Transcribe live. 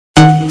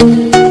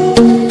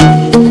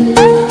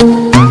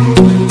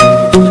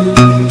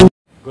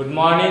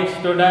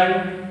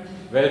student,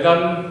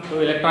 welcome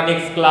to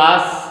electronics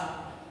class.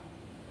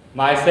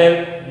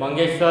 Myself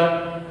Mangesh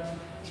sir.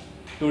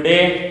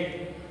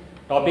 Today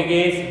topic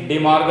is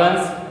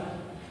Demorgan's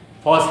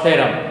first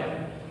theorem.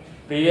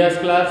 Previous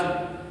class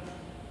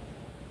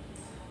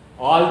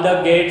all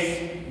the gates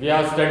we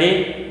have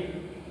studied.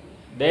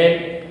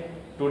 Then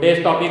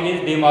today's topic is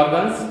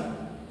Demorgan's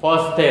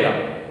first theorem.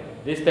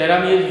 This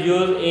theorem is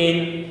used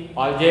in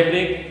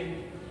algebraic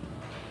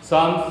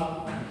sums,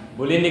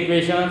 Boolean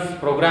equations,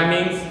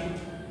 programming,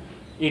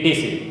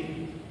 etc.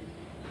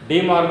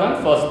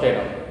 Demorgan's first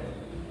theorem.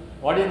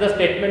 What is the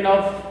statement of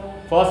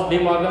first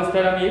Demorgan's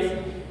theorem is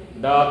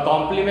the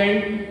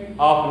complement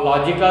of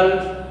logical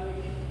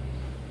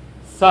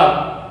sum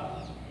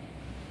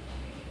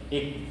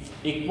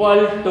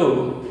equal to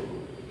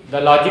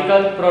the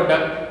logical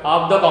product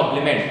of the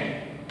complement.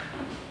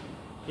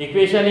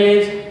 Equation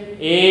is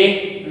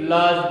a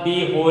plus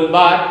b whole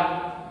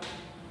bar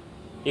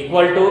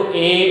equal to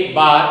a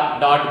bar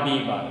dot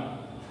b bar.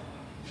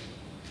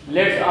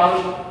 Let's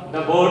out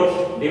the board.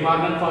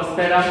 Demorgan first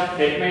theorem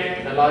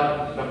statement: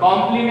 the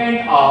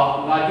complement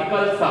of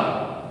logical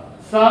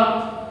sum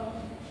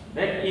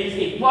that is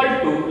equal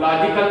to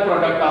logical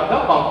product of the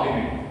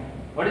complement.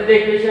 What is the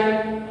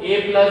equation?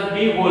 A plus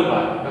b whole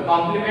bar. The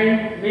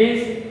complement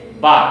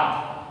means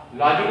bar.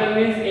 Logical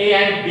means a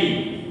and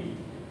b.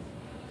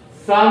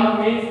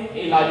 Sum means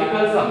a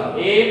logical sum.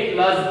 A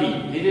plus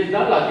b. This is the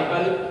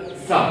logical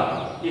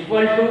sum.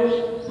 Equal to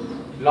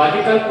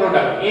logical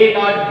product a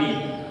dot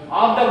b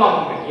of the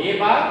complement a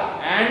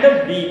bar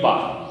and b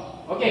bar.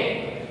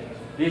 Okay,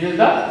 this is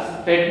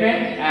the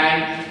statement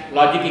and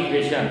logic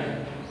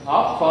equation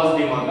of first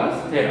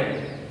Demorgan's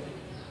theorem.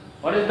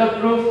 What is the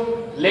proof?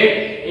 Let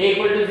a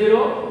equal to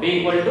 0, b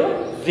equal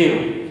to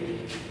 0.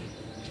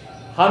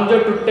 हम जो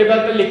truth table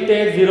पे लिखते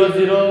हैं 0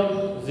 0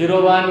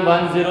 0 1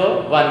 1 0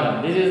 1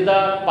 1. This is the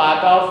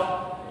path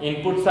of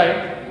input side.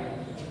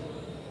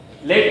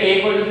 Let a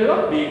equal to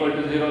 0, b equal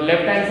to 0.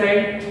 Left hand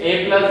side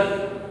a plus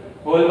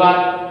whole bar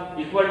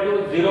equal to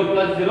 0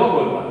 plus 0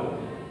 whole bar.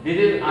 This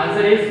is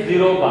answer is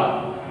 0 bar.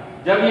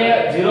 जब ये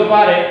 0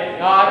 बार है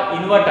और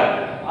inverter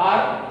और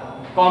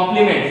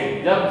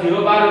complement जब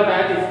 0 बार होता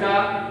है तो इसका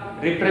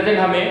रिप्रेजेंट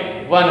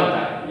हमें 1 होता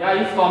है या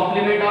इस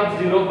complement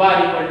of 0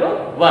 bar equal to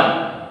 1.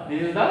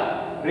 This is the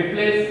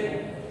replace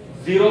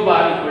 0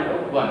 bar equal to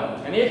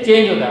 1 यानी ये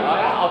चेंज होता है और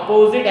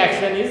अपोजिट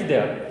एक्शन इज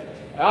देयर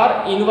और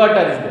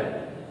inverter is there.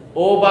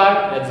 O bar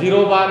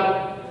 0 bar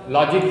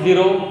logic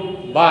 0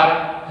 बार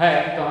है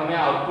तो हमें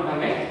आउटपुट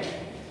हमें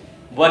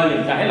 1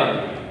 मिलता है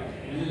लॉजिक.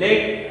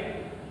 लेट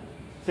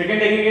सेकंड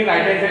देखेंगे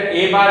right hand side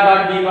a bar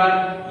dot b बार.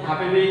 यहाँ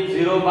पे भी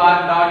 0 बार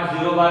डॉट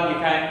 0 बार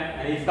लिखा है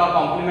यानी इसका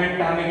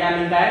कॉम्प्लीमेंट हमें क्या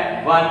मिलता है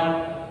 1.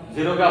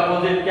 0 का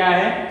अपोजिट क्या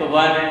है तो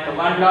 1 है तो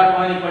 1 dot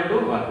 1 equal to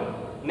 1.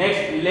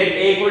 Next let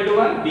a equal to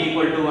 1 b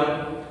equal to 1.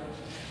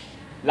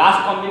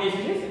 Last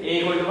combination is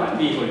a equal to 1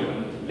 b equal to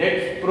 1.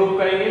 Let's prove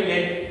करेंगे.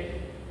 Late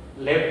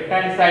left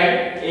hand side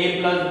a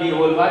plus b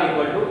whole bar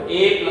equal to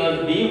a plus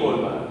b whole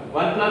bar.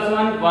 1 plus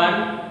 1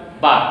 1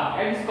 bar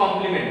and its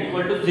complement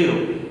equal to 0.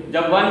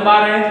 जब 1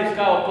 बार है तो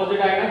इसका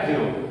opposite आएगा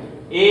 0.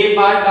 a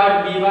bar dot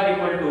b bar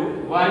equal to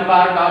 1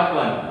 bar dot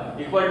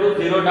 1 equal to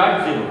 0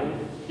 dot 0.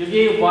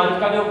 क्योंकि 1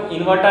 का जो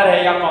inverter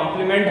है या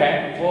कॉम्प्लीमेंट है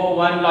वो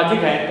 1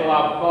 लॉजिक है तो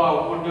आपको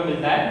आउटपुट जो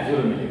मिलता है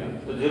 0 मिलेगा.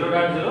 तो 0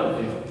 dot 0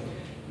 0.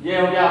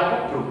 ये हो गया आपका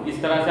प्रूफ.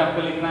 इस तरह से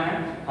आपको लिखना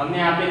है. हमने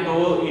यहाँ पे दो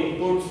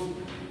इनपुट्स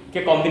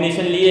के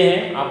कॉम्बिनेशन लिए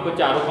हैं. आपको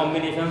चारों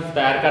कॉम्बिनेशन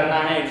तैयार करना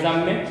है एग्जाम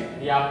में.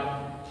 ये आप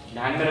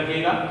ध्यान में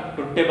रखिएगा.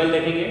 ट्रुथ टेबल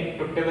देखेंगे.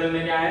 ट्रुथ टेबल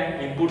में क्या है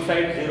इनपुट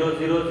साइड 0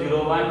 0 0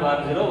 1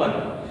 1 0 1.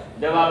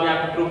 जब आप यहाँ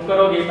पे प्रूफ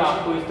करोगे तो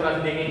आपको इस तरह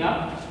से देखेगा.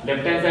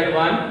 Left hand side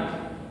 1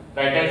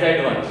 right hand side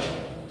 1.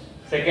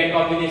 Second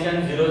combination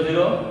 0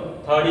 0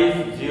 third is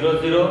 0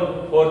 0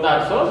 fourth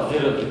also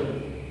 0 0.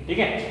 ठीक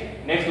है.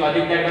 नेक्स्ट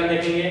लॉजिक डायग्राम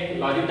देखेंगे.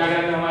 लॉजिक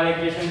डायग्राम में हमारा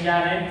इक्वेशन क्या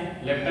है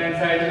लेफ्ट हैंड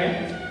साइड में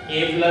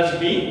a plus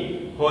b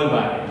whole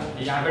bar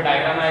है. यहाँ पे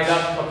डायग्राम आएगा.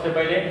 सबसे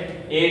पहले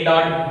a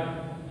डॉट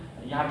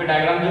यहाँ पे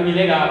डायग्राम जो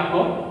मिलेगा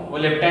आपको वो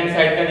लेफ्ट हैंड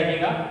साइड का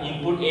दिखेगा.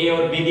 इनपुट a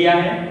और b दिया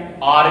है.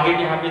 ऑर गेट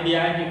यहाँ पे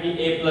दिया है क्योंकि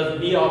a प्लस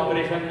b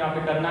ऑपरेशन यहाँ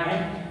पे करना है.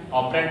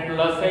 ऑपरेंड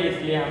प्लस है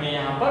इसलिए हमें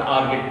यहाँ पर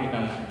ऑर गेट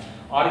निकालना है.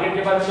 ऑर गेट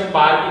के बाद हमें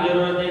बार की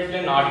जरूरत है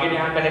इसलिए नॉट गेट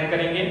यहाँ कनेक्ट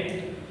करेंगे.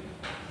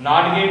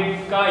 नॉट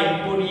गेट का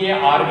इनपुट ये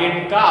ऑर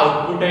गेट का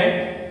आउटपुट है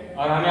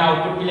और हमें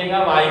आउटपुट मिलेगा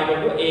y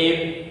equal to a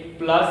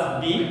plus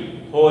b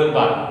whole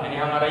bar यानी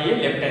हमारा ये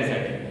लेफ्ट हैंड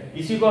साइड है.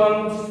 इसी को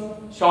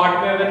हम शॉर्ट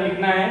में अगर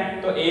लिखना है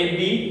तो a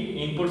b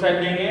इनपुट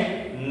साइड देंगे.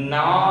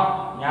 ना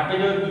यहाँ पे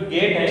जो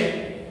गेट है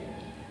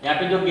यहाँ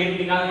पे जो गेट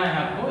निकालना है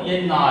आपको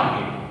ये नार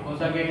गेट. कौन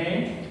सा गेट है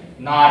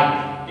नार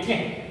गेट. ठीक है.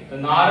 तो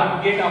नार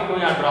गेट आपको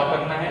यहाँ ड्रॉ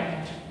करना है.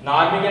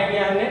 नार में क्या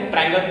किया हमने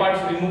ट्रायंगल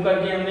पार्ट्स रिमूव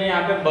करके हमने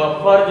यहाँ पे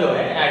बफर जो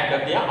है ऐड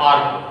कर दिया आर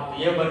को.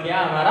 तो ये बन गया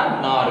हमारा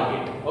नार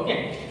gate. Okay.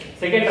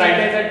 Second right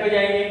hand side पे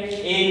जाएंगे.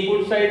 a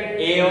इनपुट साइड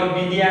a और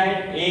b दिया है.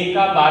 a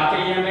का बार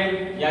चाहिए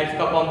हमें या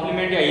इसका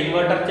कॉम्प्लीमेंट या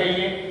इन्वर्टर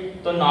चाहिए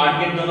तो नॉट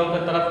गेट दोनों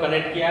की तरफ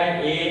कनेक्ट किया है.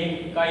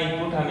 a का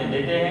इनपुट हमें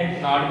देते हैं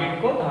नॉट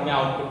गेट को तो हमें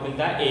आउटपुट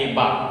मिलता है a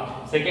bar.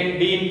 Second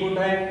D input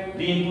है,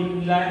 डी इनपुट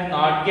मिला है,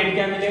 नॉट गेट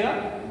क्या मिलेगा,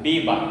 बी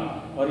बार।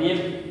 और ये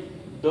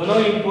दोनों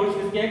इनपुट्स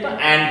किसके हैं, तो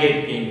एंड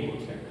गेट के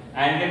इनपुट्स हैं।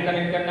 एंड गेट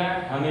कनेक्ट करना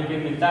है, हमें फिर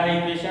मिलता है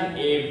इक्वेशन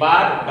ए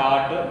बार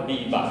डॉट बी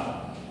बार।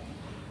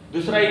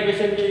 दूसरा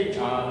इक्वेशन की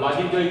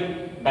लॉजिक जो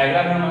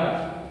डायग्राम है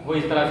हमारा वो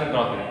इस तरह से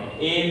ड्रॉ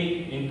करेंगे। ए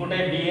इनपुट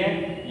है, बी है,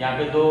 यहाँ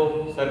पे दो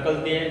सर्कल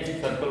दिए हैं,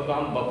 इस सर्कल को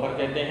हम बफर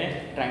कहते हैं,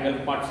 ट्रायंगल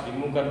पार्ट्स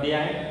रिमूव कर दिया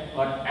है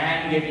और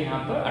एंड गेट यहाँ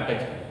पर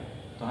अटैच है,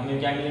 तो हमें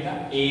क्या मिलेगा,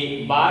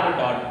 ए बार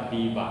डॉट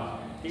बी बार।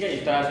 ठीक है,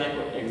 इस तरह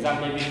से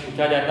एग्जाम में भी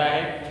पूछा जाता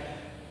है।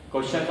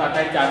 क्वेश्चन आता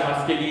है 4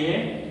 मार्क्स के लिए,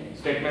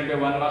 स्टेटमेंट पे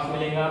 1 मार्क्स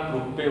मिलेगा,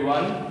 प्रूफ पे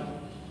 1,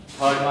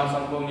 थर्ड मार्क्स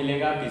हमको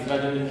मिलेगा, तीसरा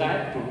जो मिलता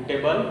है ट्रुथ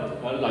टेबल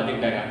और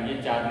लॉजिक डायग्राम, ये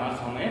 4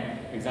 मार्क्स हमें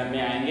एग्जाम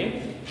में आएंगे।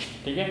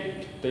 ठीक है,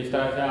 तो इस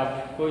तरह से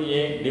आपको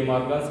ये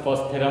डिमॉर्गन्स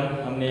फर्स्ट थ्योरम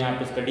हमने यहाँ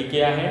पे स्टडी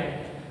किया है।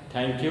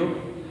 Thank you,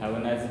 have a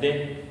nice day.